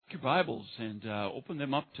your Bibles and open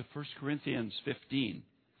them up to 1 Corinthians 15.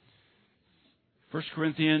 1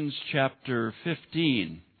 Corinthians chapter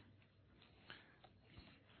 15.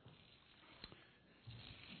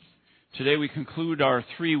 Today we conclude our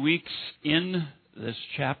 3 weeks in this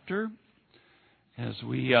chapter as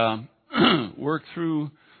we work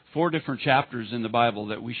through 4 different chapters in the Bible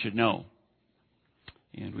that we should know.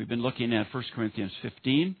 And we've been looking at 1 Corinthians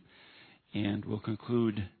 15, and we'll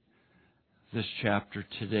conclude this chapter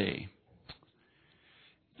today.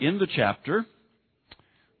 In the chapter,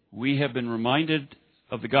 we have been reminded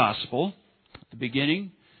of the gospel. At the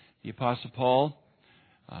beginning, the Apostle Paul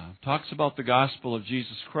talks about the gospel of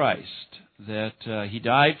Jesus Christ, that He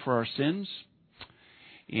died for our sins,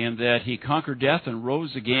 and that He conquered death and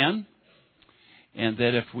rose again, and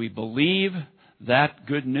that if we believe that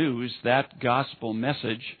good news, that gospel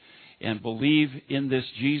message, and believe in this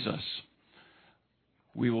Jesus,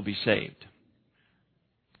 we will be saved.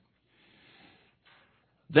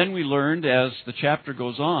 Then we learned, as the chapter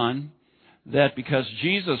goes on, that because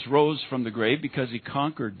Jesus rose from the grave, because He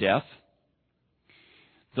conquered death,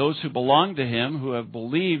 those who belong to Him, who have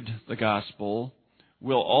believed the gospel,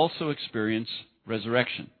 will also experience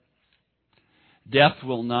resurrection. Death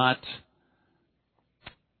will not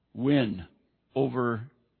win over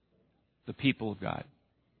the people of God.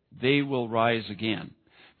 They will rise again,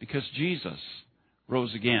 because Jesus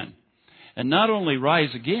rose again. And not only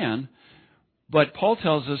rise again, but Paul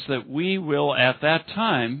tells us that we will, at that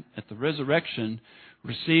time, at the resurrection,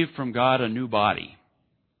 receive from God a new body.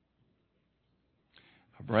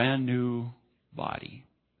 A brand new body.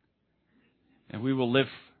 And we will live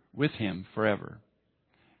with Him forever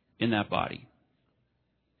in that body.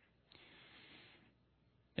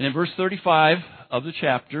 And in verse 35 of the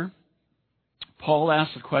chapter, Paul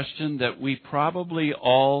asks a question that we probably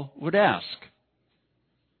all would ask.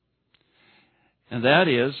 And that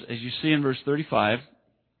is, as you see in verse 35,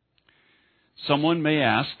 someone may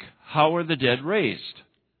ask, how are the dead raised?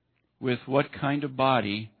 With what kind of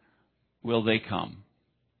body will they come?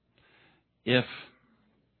 If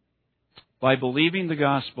by believing the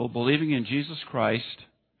gospel, believing in Jesus Christ,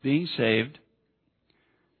 being saved,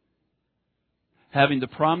 having the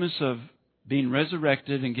promise of being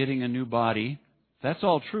resurrected and getting a new body, if that's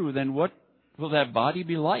all true, then what will that body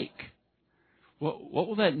be like? What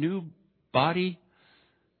will that new body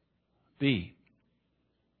be?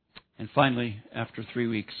 And finally, after 3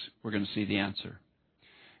 weeks, we're going to see the answer.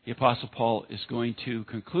 The Apostle Paul is going to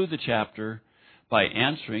conclude the chapter by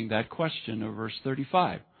answering that question of verse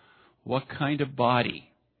 35. What kind of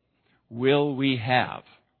body will we have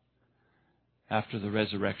after the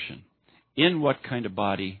resurrection? In what kind of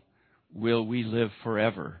body will we live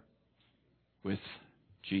forever with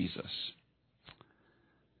Jesus?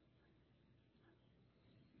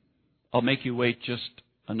 I'll make you wait just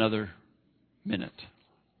another minute.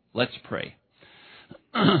 Let's pray.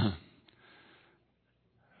 Our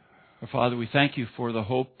Father, we thank You for the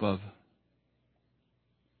hope of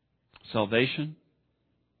salvation,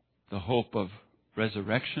 the hope of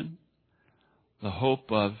resurrection, the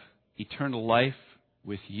hope of eternal life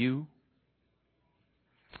with You.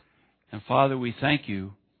 And Father, we thank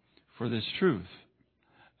You for this truth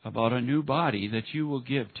about a new body that You will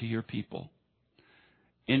give to Your people,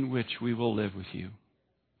 in which we will live with You.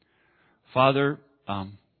 Father, I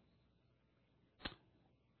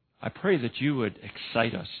pray that You would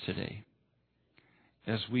excite us today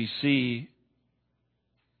as we see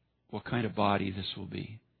what kind of body this will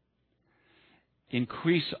be.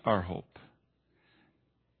 Increase our hope.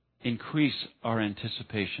 Increase our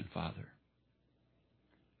anticipation, Father.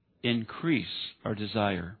 Increase our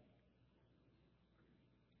desire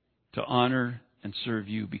to honor and serve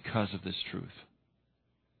You because of this truth.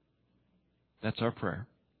 That's our prayer.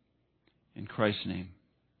 In Christ's name,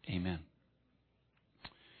 amen.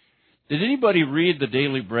 Did anybody read the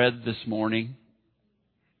Daily Bread this morning?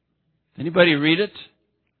 Anybody read it?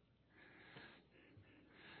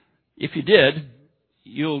 If you did,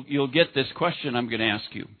 you'll get this question I'm going to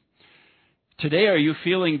ask you. Today, are you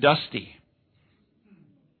feeling dusty?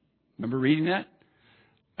 Remember reading that?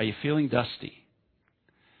 Are you feeling dusty?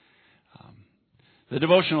 The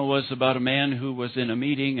devotional was about a man who was in a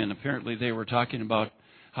meeting, and apparently they were talking about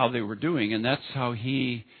how they were doing, and that's how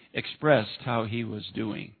he expressed how he was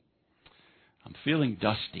doing. I'm feeling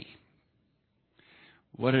dusty.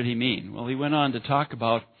 What did he mean? Well, he went on to talk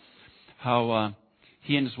about how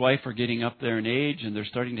he and his wife are getting up there in age, and they're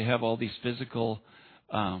starting to have all these physical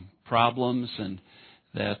problems, and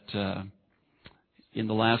that in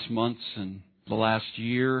the last months and the last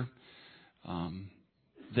year,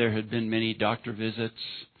 there had been many doctor visits.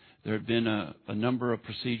 There had been a number of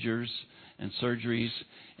procedures and surgeries,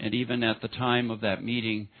 And even at the time of that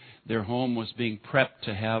meeting, their home was being prepped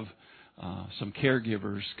to have some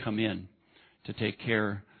caregivers come in to take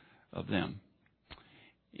care of them.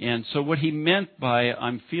 And so what he meant by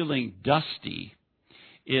 "I'm feeling dusty"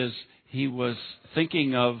 is he was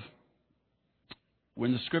thinking of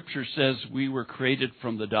when the Scripture says we were created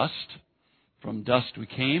from the dust, from dust we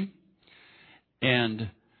came, and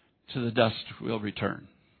to the dust we'll return.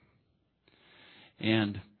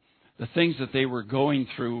 And the things that they were going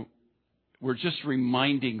through were just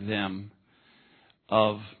reminding them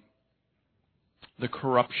of the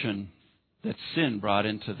corruption that sin brought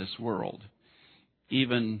into this world,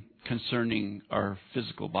 even concerning our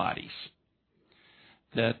physical bodies.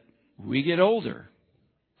 That we get older,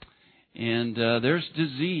 and there's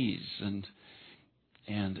disease,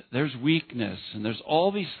 and there's weakness, and there's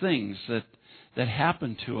all these things that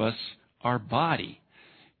happen to us, our body,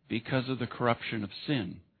 because of the corruption of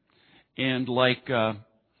sin. And like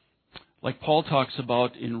Paul talks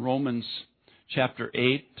about in Romans chapter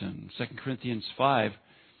 8 and 2 Corinthians 5,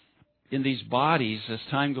 in these bodies, as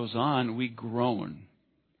time goes on, we groan.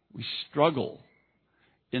 We struggle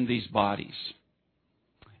in these bodies.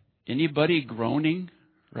 Anybody groaning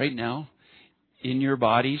right now in your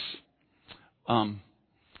bodies? We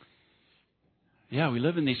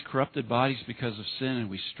live in these corrupted bodies because of sin, and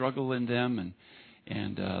we struggle in them,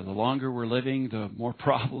 and the longer we're living, the more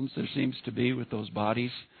problems there seems to be with those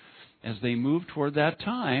bodies as they move toward that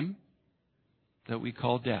time that we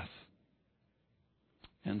call death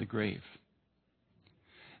and the grave.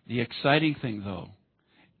 The exciting thing, though,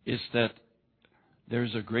 is that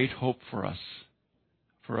there's a great hope for us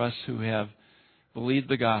who have believed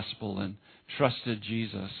the gospel and trusted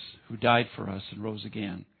Jesus, who died for us and rose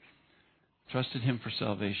again, trusted Him for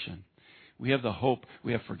salvation. We have the hope,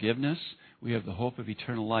 we have forgiveness, we have the hope of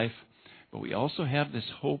eternal life, but we also have this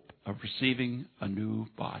hope of receiving a new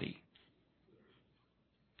body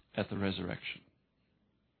at the resurrection.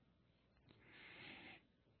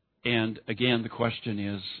 And again, the question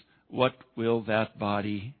is, what will that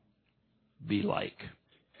body be like?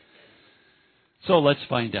 So let's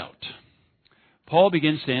find out. Paul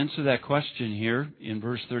begins to answer that question here in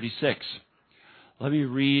verse 36. Let me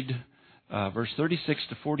read verse 36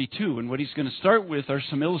 to 42, and what he's going to start with are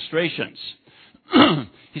some illustrations.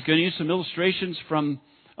 He's going to use some illustrations from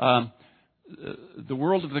the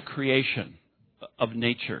world of the creation, of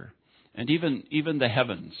nature, and even the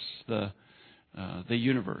heavens, the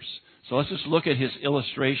universe. So let's just look at his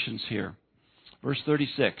illustrations here. Verse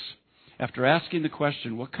 36. After asking the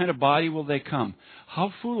question, what kind of body will they come?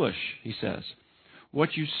 How foolish, he says.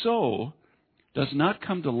 What you sow does not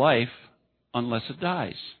come to life unless it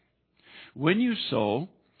dies. When you sow,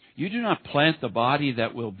 you do not plant the body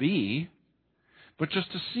that will be, but just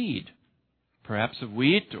a seed, perhaps of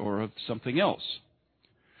wheat or of something else.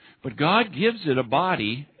 But God gives it a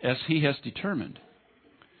body as He has determined.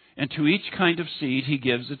 And to each kind of seed He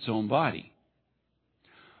gives its own body.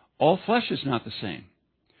 All flesh is not the same.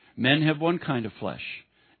 Men have one kind of flesh.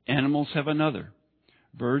 Animals have another.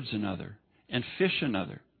 Birds another. And fish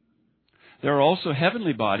another. There are also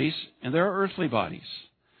heavenly bodies, and there are earthly bodies.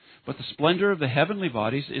 But the splendor of the heavenly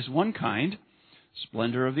bodies is one kind.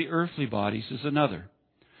 Splendor of the earthly bodies is another.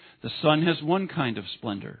 The sun has one kind of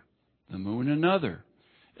splendor. The moon another.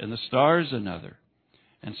 And the stars another.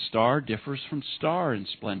 And star differs from star in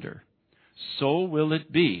splendor. So will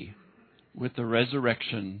it be with the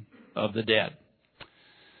resurrection of the dead.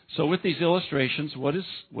 So with these illustrations, what is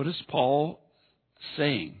Paul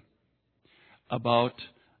saying about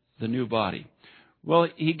the new body? Well,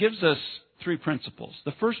 he gives us three principles.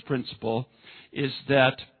 The first principle is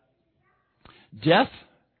that death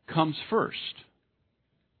comes first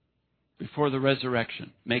before the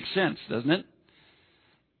resurrection. Makes sense, doesn't it?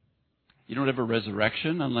 You don't have a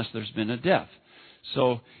resurrection unless there's been a death.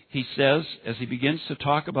 So he says, as he begins to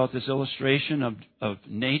talk about this illustration of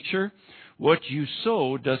nature, what you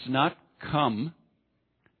sow does not come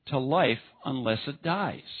to life unless it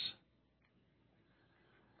dies.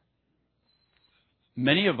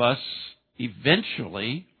 Many of us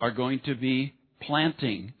eventually are going to be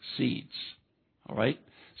planting seeds. All right?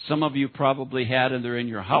 Some of you probably had, and they're in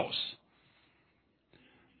your house.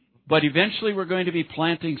 But eventually we're going to be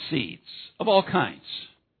planting seeds of all kinds.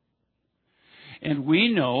 And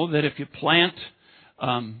we know that if you plant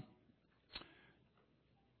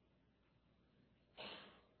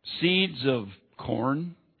seeds of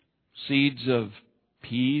corn, seeds of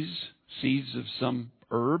peas, seeds of some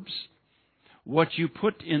herbs, what you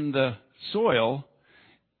put in the soil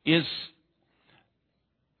is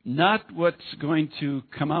not what's going to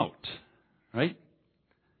come out, right?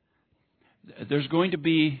 There's going to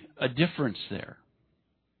be a difference there.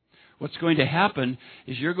 What's going to happen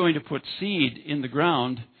is you're going to put seed in the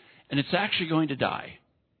ground, and it's actually going to die.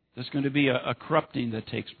 There's going to be a corrupting that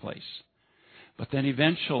takes place. But then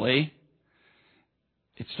eventually,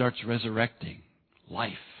 it starts resurrecting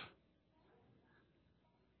life.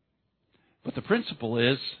 But the principle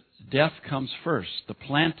is, death comes first. The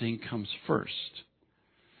planting comes first,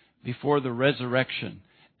 before the resurrection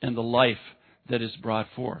and the life that is brought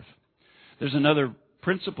forth. There's another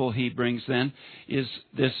principle he brings then, is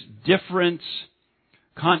this difference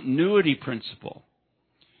continuity principle.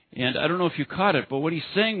 And I don't know if you caught it, but what he's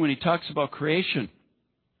saying when he talks about creation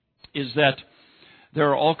is that there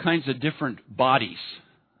are all kinds of different bodies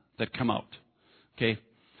that come out. Okay?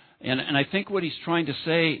 And I think what he's trying to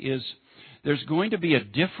say is there's going to be a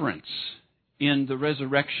difference in the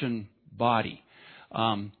resurrection body.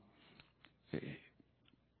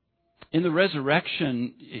 In the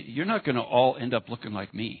resurrection, you're not going to all end up looking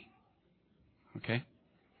like me. Okay?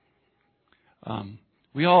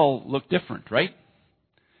 We all look different, right?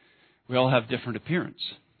 We all have different appearance.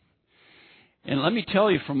 And let me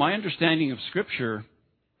tell you, from my understanding of Scripture,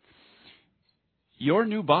 your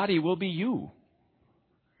new body will be you.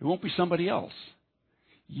 It won't be somebody else.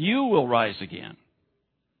 You will rise again.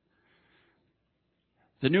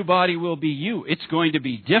 The new body will be you. It's going to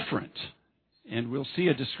be different. And we'll see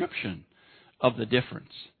a description of the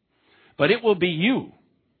difference. But it will be you.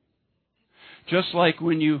 Just like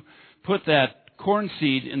when you put that corn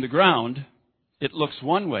seed in the ground, it looks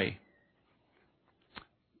one way.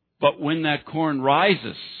 But when that corn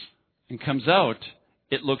rises and comes out,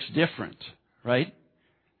 it looks different, right?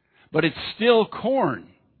 But it's still corn.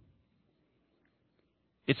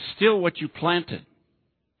 It's still what you planted.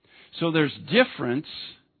 So there's difference.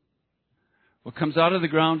 What comes out of the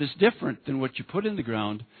ground is different than what you put in the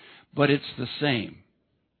ground, but it's the same.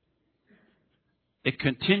 It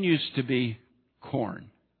continues to be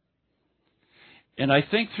corn. And I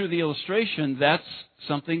think through the illustration, that's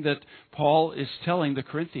something that Paul is telling the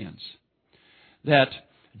Corinthians. That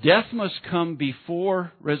death must come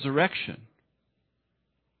before resurrection.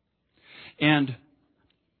 And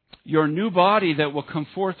your new body that will come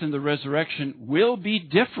forth in the resurrection will be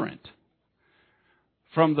different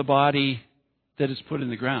from the body that is put in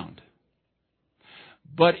the ground.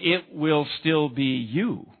 But it will still be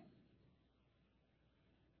you.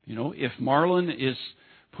 You know, if Marlon is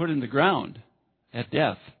put in the ground at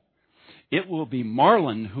death, it will be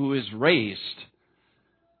Marlon who is raised,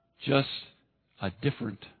 just a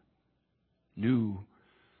different, new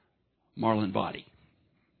Marlon body.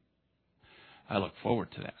 I look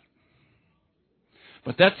forward to that.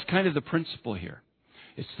 But that's kind of the principle here.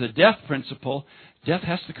 It's the death principle. Death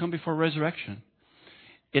has to come before resurrection.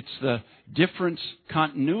 It's the difference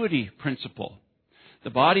continuity principle. The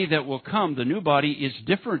body that will come, the new body, is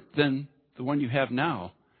different than the one you have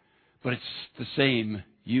now, but it's the same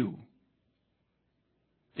you.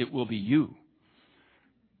 It will be you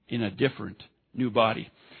in a different new body.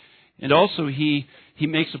 And also he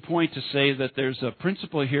makes a point to say that there's a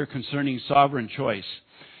principle here concerning sovereign choice.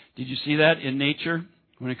 Did you see that in nature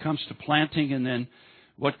when it comes to planting and then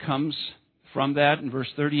what comes from that? In verse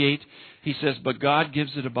 38, he says, "But God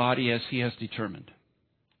gives it a body as He has determined."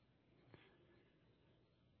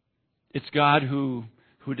 It's God who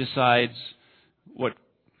decides what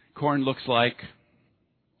corn looks like,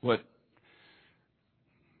 what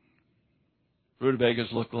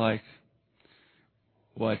rutabagas look like,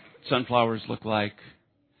 what sunflowers look like.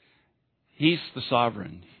 He's the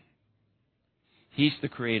sovereign. He's the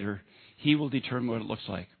creator. He will determine what it looks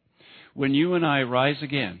like. When you and I rise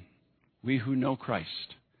again, we who know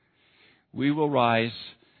Christ, we will rise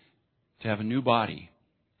to have a new body,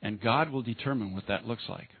 and God will determine what that looks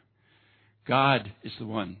like. God is the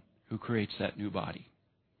one who creates that new body.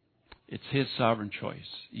 It's His sovereign choice.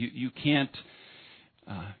 You can't,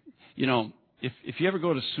 if you ever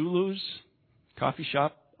go to Sulu's coffee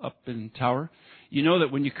shop up in Tower, you know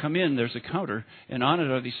that when you come in, there's a counter, and on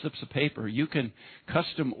it are these slips of paper. You can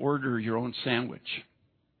custom order your own sandwich.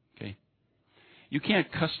 Okay? You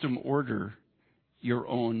can't custom order your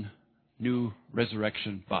own new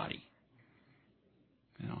resurrection body.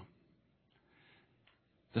 You know.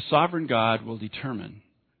 The sovereign God will determine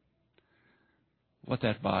what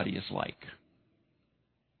that body is like.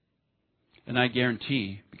 And I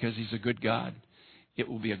guarantee, because He's a good God, it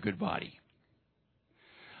will be a good body.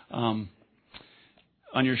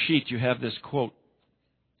 On your sheet, you have this quote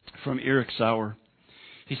from Erich Sauer.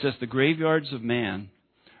 He says, "The graveyards of man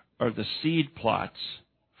are the seed plots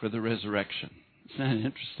for the resurrection." Isn't that an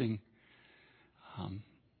interesting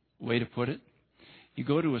way to put it? You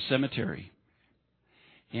go to a cemetery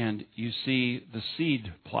and you see the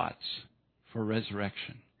seed plots for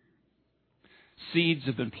resurrection. Seeds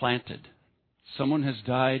have been planted. Someone has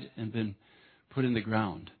died and been put in the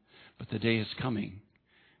ground. But the day is coming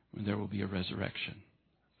when there will be a resurrection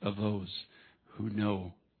of those who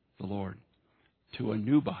know the Lord to a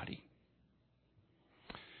new body.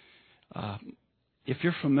 If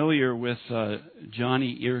you're familiar with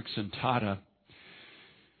Joni Eareckson Tada,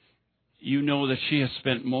 you know that she has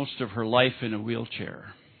spent most of her life in a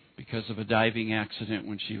wheelchair because of a diving accident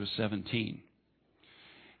when she was 17.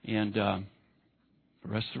 And the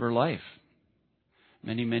rest of her life,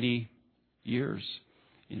 many, many years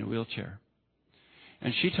in a wheelchair.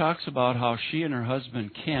 And she talks about how she and her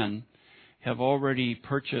husband, Ken, have already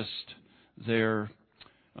purchased their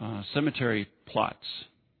cemetery plots.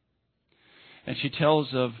 And she tells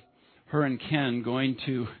of her and Ken going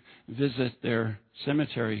to visit their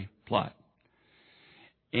cemetery plot.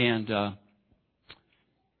 And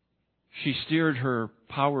she steered her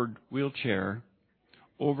powered wheelchair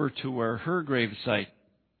over to where her gravesite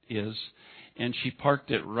is, and she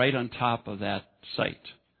parked it right on top of that site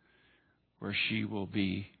where she will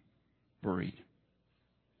be buried.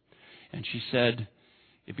 And she said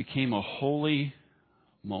it became a holy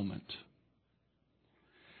moment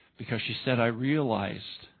because she said, I realized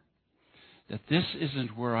that this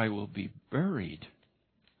isn't where I will be buried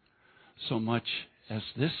so much as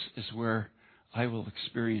this is where I will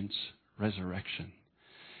experience resurrection.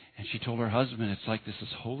 And she told her husband, it's like this is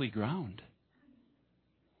holy ground.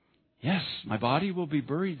 Yes, my body will be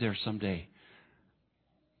buried there someday.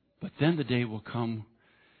 But then the day will come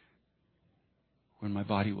when my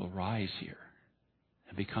body will rise here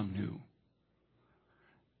and become new.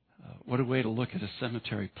 What a way to look at a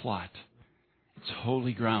cemetery plot. It's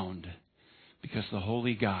holy ground because the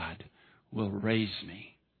holy God will raise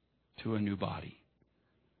me to a new body.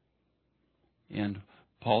 And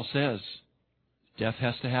Paul says death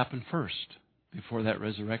has to happen first before that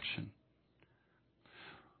resurrection.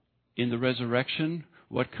 In the resurrection,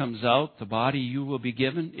 what comes out, the body you will be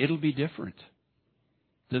given, it'll be different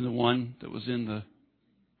than the one that was in the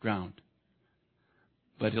ground.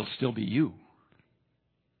 But it'll still be you.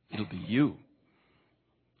 It'll be you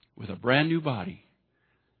with a brand new body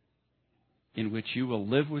in which you will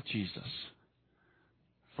live with Jesus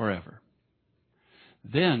forever.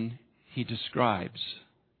 Then he describes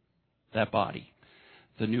that body,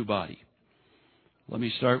 the new body. Let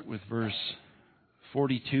me start with verse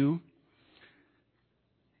 42.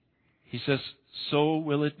 He says, so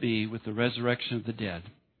will it be with the resurrection of the dead.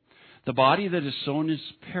 The body that is sown is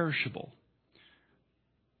perishable.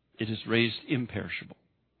 It is raised imperishable.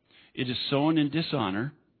 It is sown in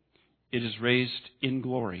dishonor. It is raised in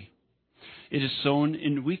glory. It is sown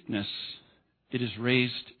in weakness. It is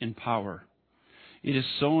raised in power. It is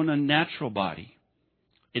sown a natural body.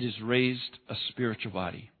 It is raised a spiritual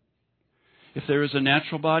body. If there is a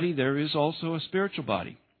natural body, there is also a spiritual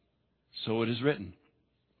body. So it is written.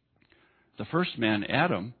 The first man,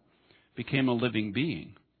 Adam, became a living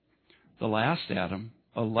being. The last Adam,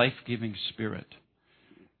 a life-giving spirit.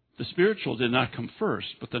 The spiritual did not come first,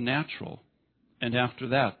 but the natural, and after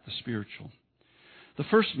that, the spiritual. The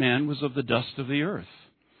first man was of the dust of the earth,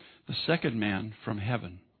 the second man from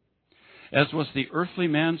heaven. As was the earthly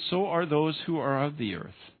man, so are those who are of the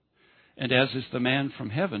earth. And as is the man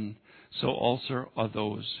from heaven, so also are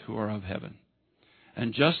those who are of heaven.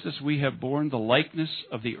 And just as we have borne the likeness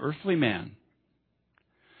of the earthly man,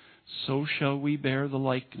 so shall we bear the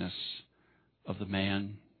likeness of the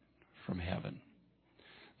man from heaven.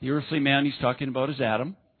 The earthly man he's talking about is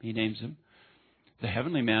Adam. He names him. The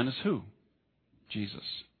heavenly man is who? Jesus.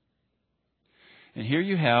 And here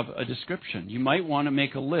you have a description. You might want to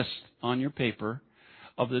make a list on your paper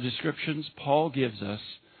of the descriptions Paul gives us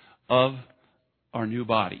of our new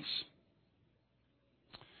bodies.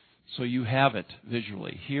 So you have it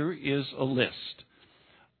visually. Here is a list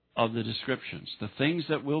of the descriptions, the things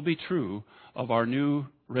that will be true of our new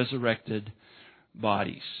resurrected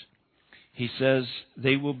bodies. He says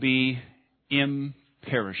they will be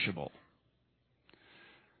imperishable.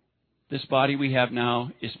 This body we have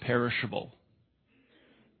now is perishable.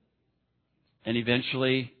 And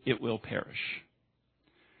eventually it will perish.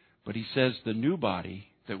 But he says the new body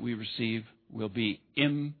that we receive will be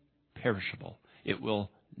imperishable. It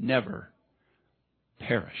will never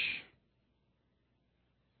perish.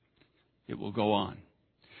 It will go on.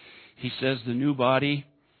 He says the new body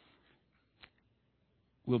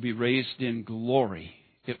will be raised in glory.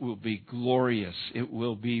 It will be glorious. It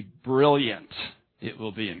will be brilliant. It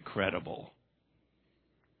will be incredible.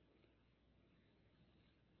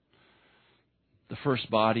 The first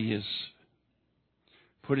body is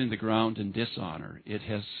put in the ground in dishonor. It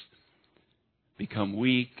has become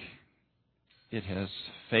weak. It has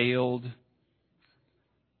failed.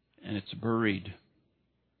 and it's buried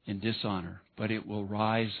in dishonor, but it will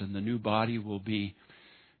rise and the new body will be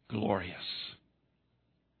glorious.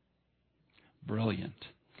 Brilliant.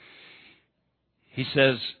 He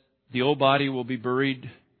says the old body will be buried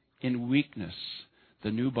in weakness,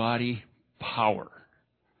 the new body, power.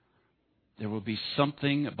 There will be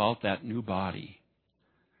something about that new body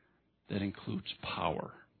that includes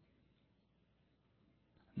power,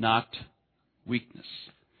 not weakness.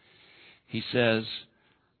 He says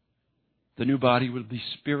the new body will be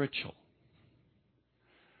spiritual.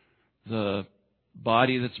 The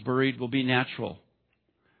body that's buried will be natural.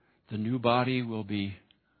 The new body will be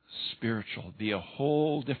spiritual. Be a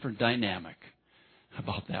whole different dynamic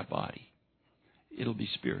about that body. It'll be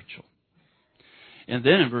spiritual. And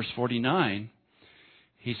then in verse 49,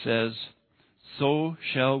 he says, so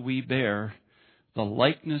shall we bear the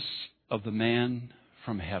likeness of the man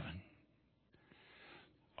from heaven.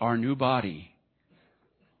 Our new body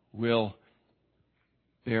will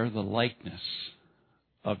bear the likeness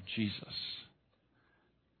of Jesus.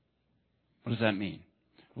 What does that mean?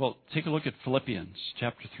 Well, take a look at Philippians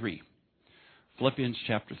chapter 3. Philippians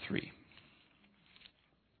chapter 3.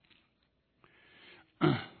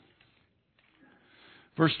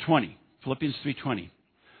 Verse 20. Philippians 3:20.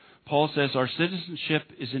 Paul says, our citizenship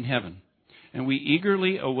is in heaven, and we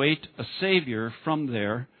eagerly await a Savior from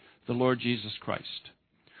there, the Lord Jesus Christ,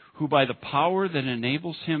 who by the power that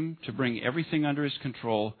enables him to bring everything under his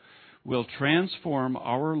control will transform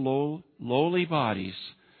our lowly bodies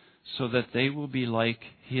so that they will be like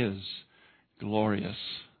his glorious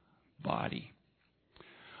body.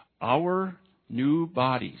 Our new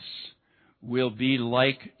bodies will be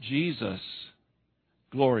like Jesus'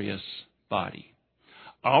 glorious body.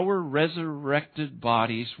 Our resurrected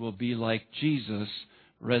bodies will be like Jesus'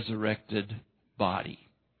 resurrected body.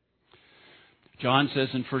 John says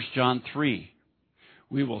in 1 John 3,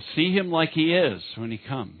 we will see him like he is when he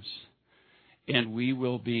comes, and we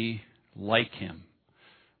will be like him.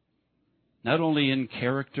 Not only in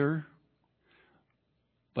character,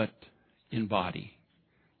 but in body.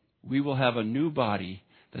 We will have a new body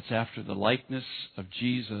that's after the likeness of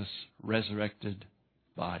Jesus' resurrected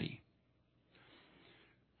body.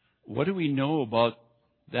 What do we know about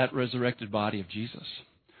that resurrected body of Jesus?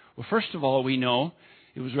 Well, first of all, we know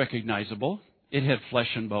it was recognizable. It had flesh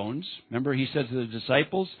and bones. Remember, he said to the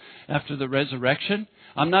disciples after the resurrection,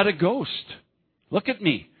 I'm not a ghost. Look at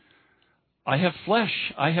me. I have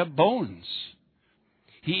flesh. I have bones.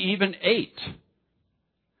 He even ate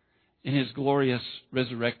in his glorious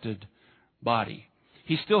resurrected body.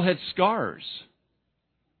 He still had scars.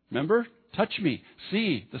 Remember? Touch me.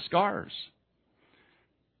 See the scars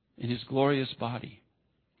in his glorious body.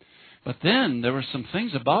 But then there were some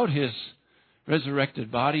things about his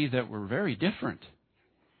resurrected body that were very different.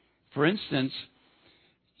 For instance,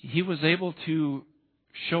 he was able to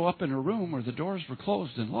show up in a room where the doors were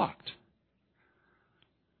closed and locked.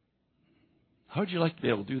 How would you like to be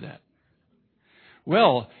able to do that?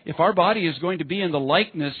 Well, if our body is going to be in the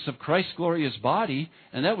likeness of Christ's glorious body,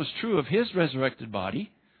 and that was true of his resurrected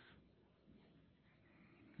body,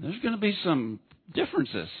 there's going to be some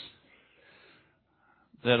differences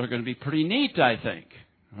that are going to be pretty neat, I think.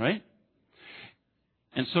 Right?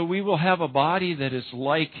 And so we will have a body that is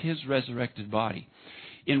like his resurrected body.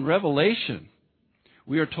 In Revelation,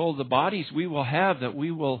 we are told the bodies we will have that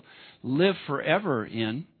we will live forever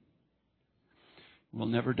in will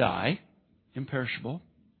never die, imperishable.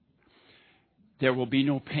 There will be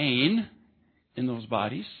no pain in those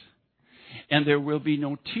bodies, and there will be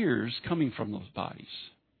no tears coming from those bodies.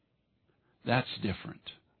 That's different.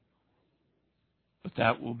 But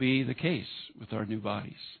that will be the case with our new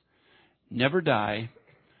bodies. Never die,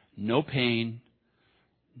 no pain,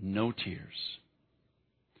 no tears.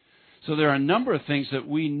 So there are a number of things that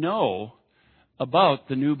we know about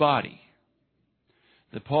the new body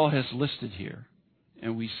that Paul has listed here,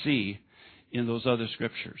 and we see in those other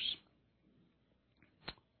scriptures.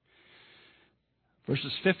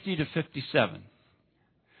 Verses 50 to 57.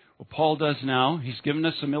 What Paul does now, he's given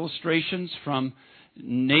us some illustrations from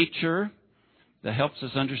nature that helps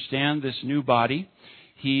us understand this new body.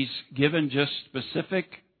 He's given just specific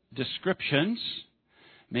descriptions,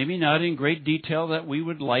 maybe not in great detail that we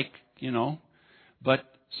would like, but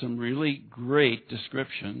some really great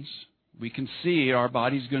descriptions. We can see our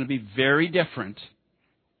body's going to be very different,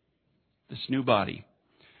 this new body.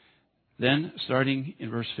 Then, starting in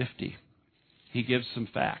verse 50, he gives some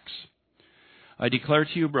facts. I declare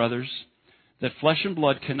to you, brothers, that flesh and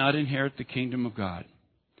blood cannot inherit the kingdom of God,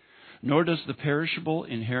 nor does the perishable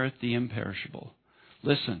inherit the imperishable.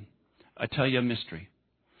 Listen, I tell you a mystery.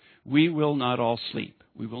 We will not all sleep.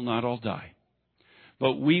 We will not all die.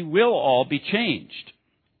 but we will all be changed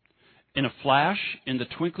in a flash, in the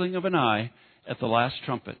twinkling of an eye, at the last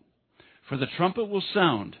trumpet. For the trumpet will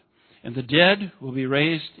sound, and the dead will be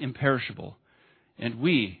raised imperishable, and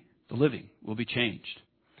we, the living, will be changed.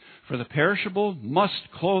 For the perishable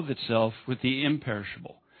must clothe itself with the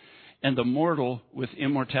imperishable, and the mortal with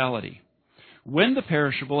immortality. When the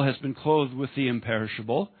perishable has been clothed with the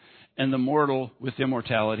imperishable, and the mortal with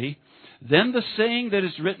immortality, then the saying that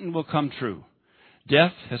is written will come true.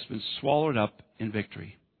 Death has been swallowed up in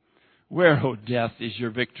victory. Where, O death, is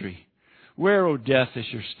your victory? Where, O death, is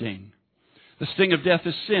your sting? The sting of death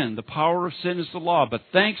is sin. The power of sin is the law. But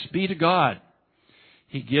thanks be to God.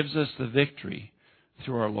 He gives us the victory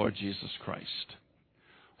through our Lord Jesus Christ.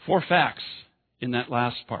 4 facts in that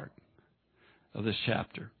last part of this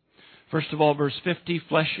chapter. First of all, verse 50,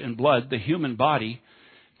 flesh and blood, the human body,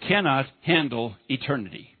 cannot handle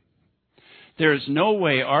eternity. There is no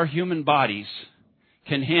way our human bodies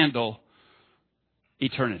can handle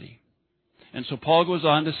eternity. And so Paul goes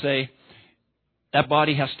on to say, that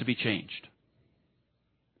body has to be changed.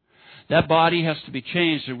 That body has to be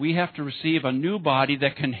changed, and we have to receive a new body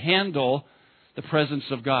that can handle the presence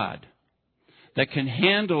of God, that can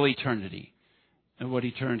handle eternity and what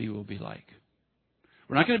eternity will be like.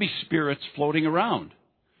 We're not going to be spirits floating around.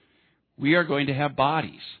 We are going to have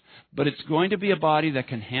bodies, but it's going to be a body that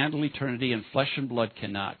can handle eternity, and flesh and blood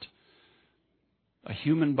cannot. A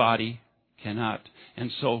human body cannot.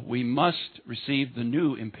 And so we must receive the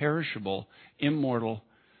new, imperishable, immortal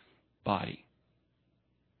body.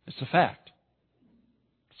 It's a fact.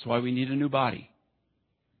 That's why we need a new body.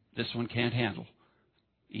 This one can't handle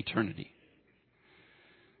eternity.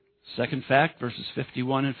 Second fact, verses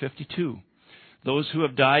 51 and 52. Those who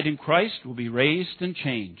have died in Christ will be raised and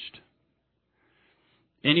changed.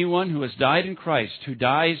 Anyone who has died in Christ, who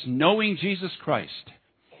dies knowing Jesus Christ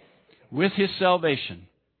with his salvation,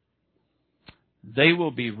 they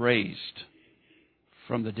will be raised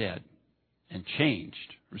from the dead and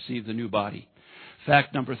changed, receive the new body.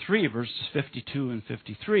 Fact number 3, verses 52 and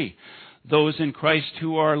 53. Those in Christ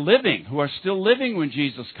who are living, who are still living when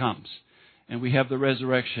Jesus comes, and we have the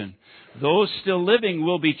resurrection, those still living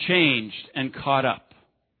will be changed and caught up,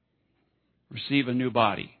 receive a new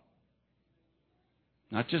body.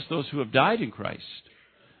 Not just those who have died in Christ.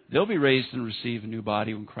 They'll be raised and receive a new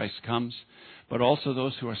body when Christ comes, but also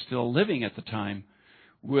those who are still living at the time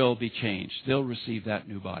will be changed. They'll receive that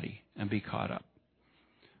new body and be caught up.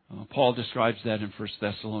 Paul describes that in 1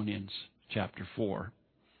 Thessalonians chapter 4.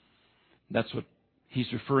 That's what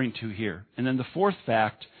he's referring to here. And then the fourth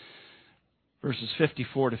fact, verses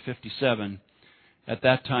 54 to 57, at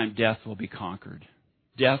that time death will be conquered.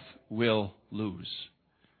 Death will lose.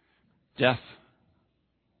 Death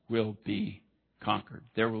will be conquered.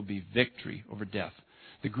 There will be victory over death.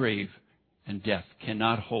 The grave and death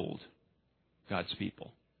cannot hold God's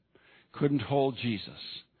people. Couldn't hold Jesus.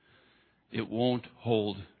 It won't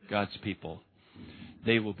hold God's people.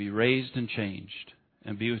 They will be raised and changed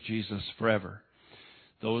and be with Jesus forever.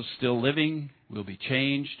 Those still living will be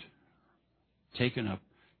changed, taken up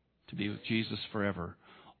to be with Jesus forever,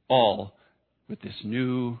 all with this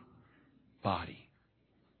new body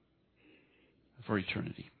for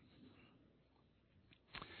eternity.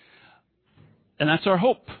 And that's our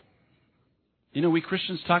hope. You know, we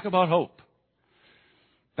Christians talk about hope.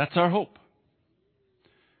 That's our hope.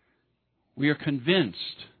 We are convinced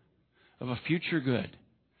of a future good.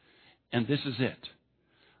 And this is it.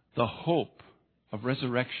 The hope of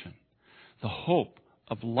resurrection. The hope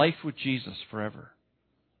of life with Jesus forever.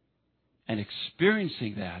 And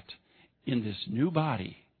experiencing that in this new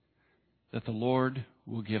body that the Lord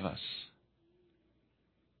will give us.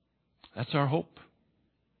 That's our hope.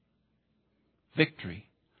 Victory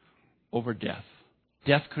over death.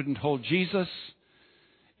 Death couldn't hold Jesus.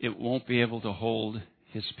 It won't be able to hold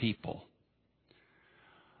his people.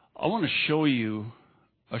 I want to show you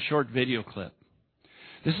a short video clip.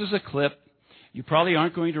 This is a clip. You probably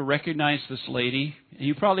aren't going to recognize this lady.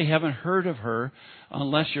 You probably haven't heard of her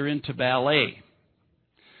unless you're into ballet.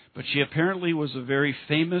 But she apparently was a very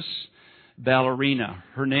famous ballerina.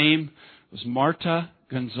 Her name was Marta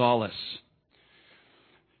Gonzalez.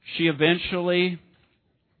 She eventually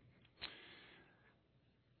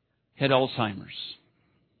had Alzheimer's.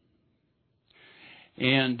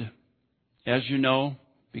 And as you know,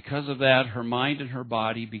 because of that, her mind and her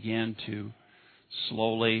body began to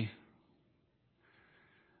slowly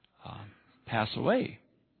pass away,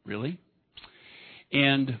 really.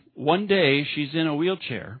 And one day, she's in a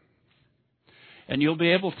wheelchair, and you'll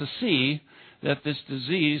be able to see that this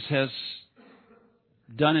disease has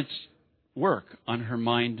done its work on her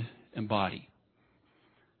mind and body.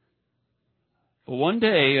 Well, one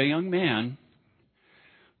day a young man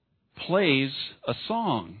plays a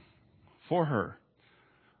song for her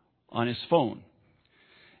on his phone.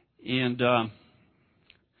 And the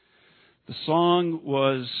song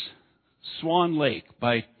was Swan Lake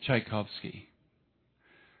by Tchaikovsky.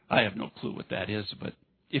 I have no clue what that is, but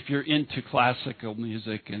if you're into classical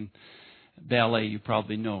music and ballet, you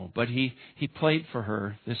probably know. But he played for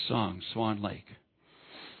her this song, Swan Lake.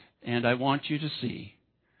 And I want you to see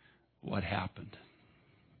what happened.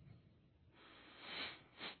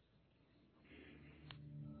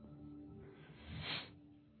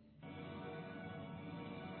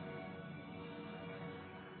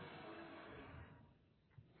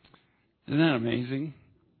 Isn't that amazing?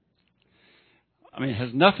 I mean, it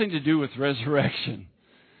has nothing to do with resurrection,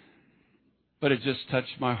 but it just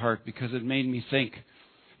touched my heart because it made me think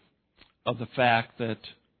of the fact that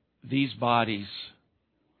these bodies,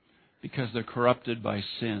 because they're corrupted by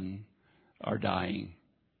sin, are dying.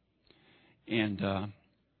 And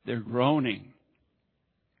they're groaning.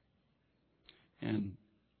 And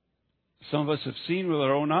some of us have seen with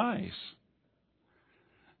our own eyes.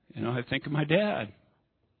 You know, I think of my dad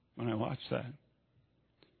when I watch that.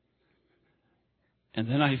 And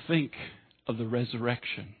then I think of the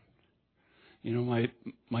resurrection. You know,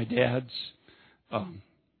 my dad's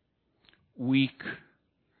weak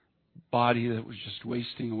body that was just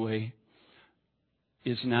wasting away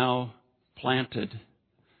is now planted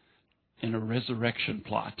in a resurrection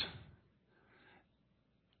plot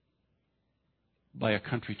by a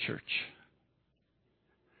country church.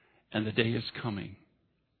 And the day is coming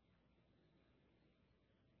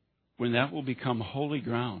when that will become holy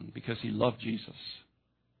ground because he loved Jesus.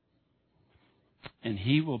 And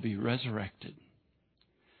he will be resurrected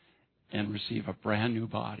and receive a brand new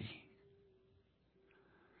body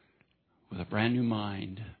with a brand new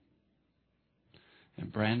mind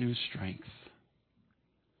and brand new strength.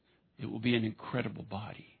 It will be an incredible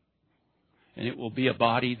body. And it will be a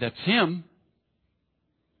body that's him,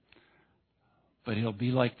 but it'll be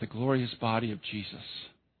like the glorious body of Jesus,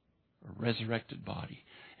 a resurrected body.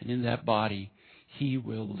 And in that body, he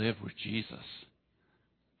will live with Jesus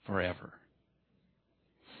forever.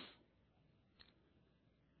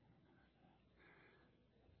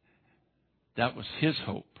 That was his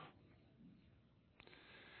hope.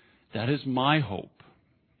 That is my hope.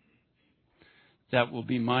 That will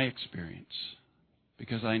be my experience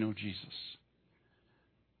because I know Jesus.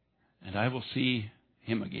 And I will see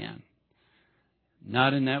him again.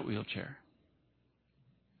 Not in that wheelchair,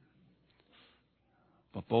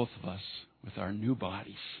 but both of us with our new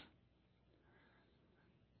bodies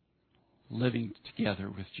living together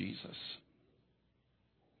with Jesus.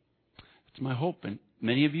 It's my hope, and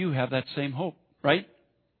many of you have that same hope, right?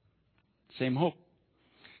 Same hope.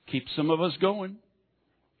 Keeps some of us going.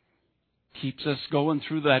 Keeps us going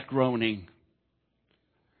through that groaning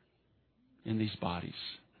in these bodies.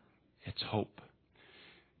 It's hope.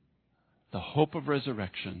 The hope of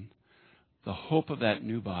resurrection. The hope of that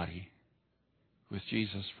new body with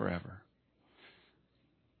Jesus forever.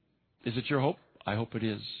 Is it your hope? I hope it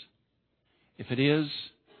is. If it is,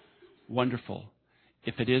 wonderful.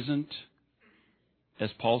 If it isn't, as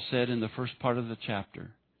Paul said in the first part of the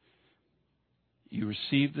chapter, you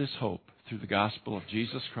receive this hope through the gospel of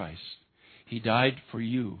Jesus Christ. He died for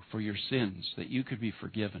you, for your sins, that you could be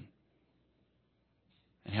forgiven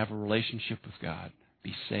and have a relationship with God,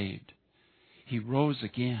 be saved. He rose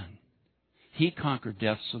again. He conquered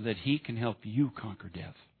death so that he can help you conquer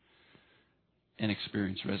death and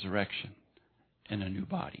experience resurrection and a new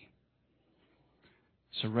body.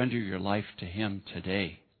 Surrender your life to him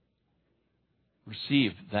today.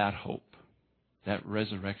 Receive that hope, that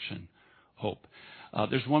resurrection hope.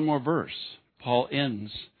 There's one more verse. Paul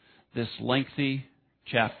ends this lengthy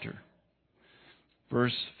chapter.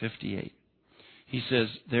 Verse 58. He says,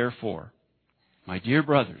 "Therefore, my dear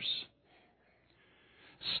brothers,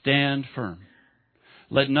 stand firm.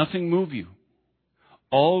 Let nothing move you.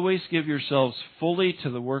 Always give yourselves fully to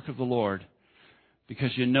the work of the Lord,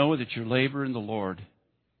 because you know that your labor in the Lord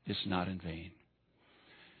is not in vain."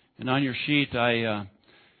 And on your sheet,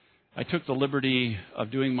 I took the liberty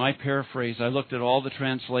of doing my paraphrase. I looked at all the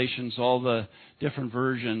translations, all the different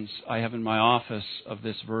versions I have in my office of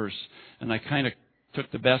this verse, and I kind of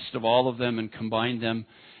took the best of all of them and combined them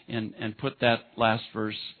and put that last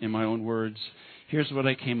verse in my own words. Here's what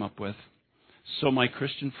I came up with. So, my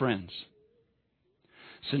Christian friends,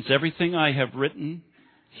 since everything I have written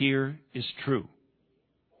here is true,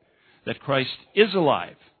 that Christ is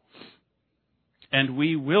alive, and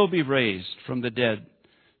we will be raised from the dead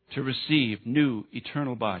to receive new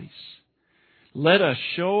eternal bodies. Let us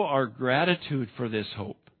show our gratitude for this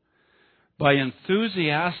hope, by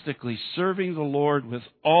enthusiastically serving the Lord with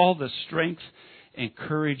all the strength and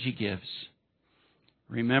courage He gives.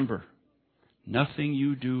 Remember, nothing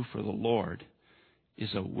you do for the Lord is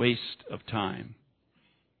a waste of time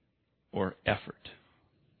or effort.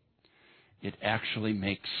 It actually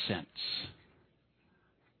makes sense.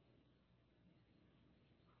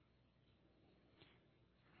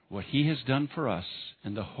 What He has done for us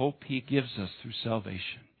and the hope He gives us through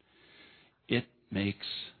salvation, it makes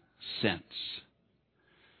sense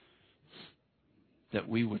that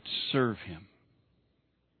we would serve Him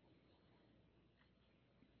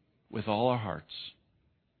with all our hearts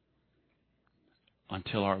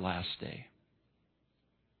until our last day.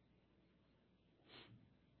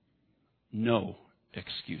 No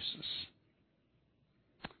excuses.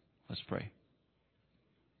 Let's pray.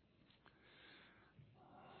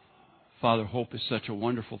 Father, hope is such a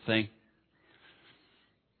wonderful thing.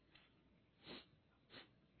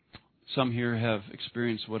 Some here have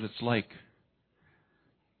experienced what it's like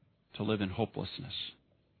to live in hopelessness.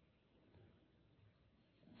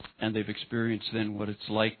 And they've experienced then what it's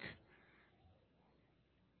like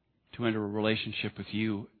to enter a relationship with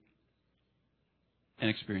You and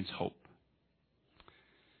experience hope.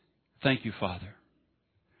 Thank You, Father,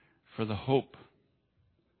 for the hope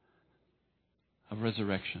of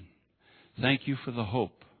resurrection. Thank You for the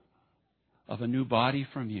hope of a new body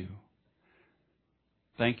from You.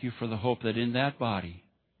 Thank You for the hope that in that body,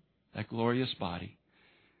 that glorious body,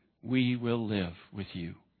 we will live with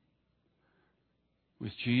You,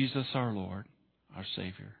 with Jesus our Lord, our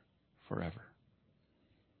Savior, forever.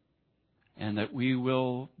 And that we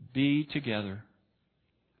will be together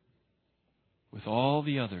with all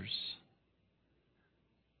the others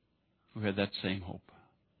who had that same hope,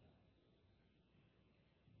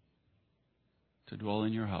 to dwell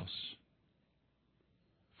in Your house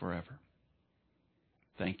forever.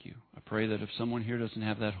 Thank You. I pray that if someone here doesn't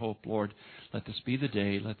have that hope, Lord, let this be the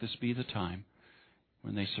day, let this be the time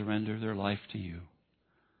when they surrender their life to You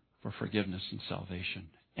for forgiveness and salvation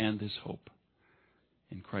and this hope.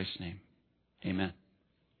 In Christ's name, amen.